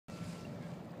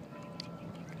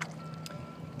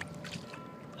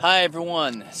Hi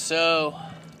everyone. So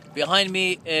behind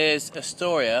me is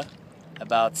Astoria,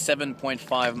 about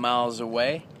 7.5 miles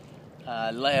away.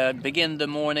 Begin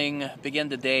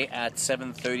the day at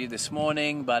 7:30 this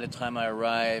morning. By the time I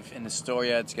arrive in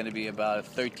Astoria, it's going to be about a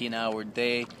 13-hour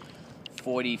day,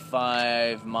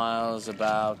 45 miles.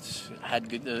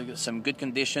 Had some good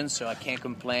conditions, so I can't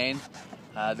complain.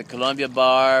 The Columbia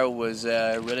Bar was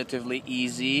relatively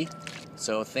easy,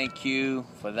 so thank you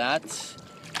for that.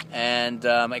 And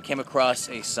I came across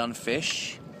a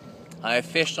sunfish. I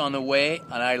fished on the way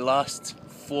and I lost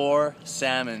 4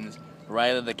 salmon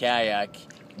right out of the kayak.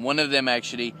 One of them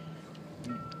actually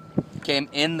came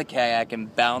in the kayak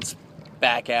and bounced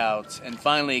back out, and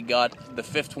finally got the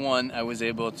 5th one. I was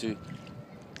able to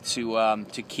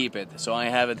keep it. So I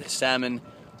have a salmon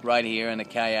right here in the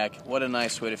kayak. What a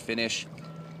nice way to finish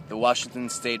the Washington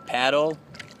State paddle.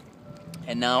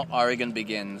 And now Oregon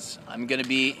begins. I'm going to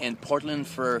be in Portland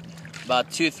for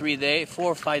about 4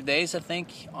 or 5 days, I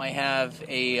think. I have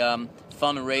a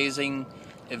fundraising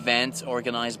event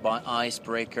organized by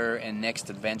Icebreaker and Next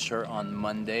Adventure on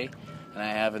Monday. And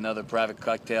I have another private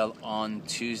cocktail on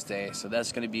Tuesday. So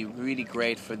that's going to be really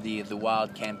great for the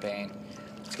Wild campaign.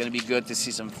 It's going to be good to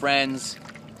see some friends.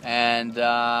 And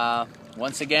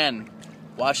once again,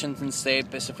 Washington State,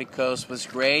 Pacific Coast was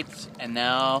great. And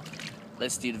now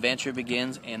the adventure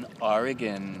begins in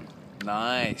Oregon.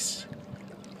 Nice.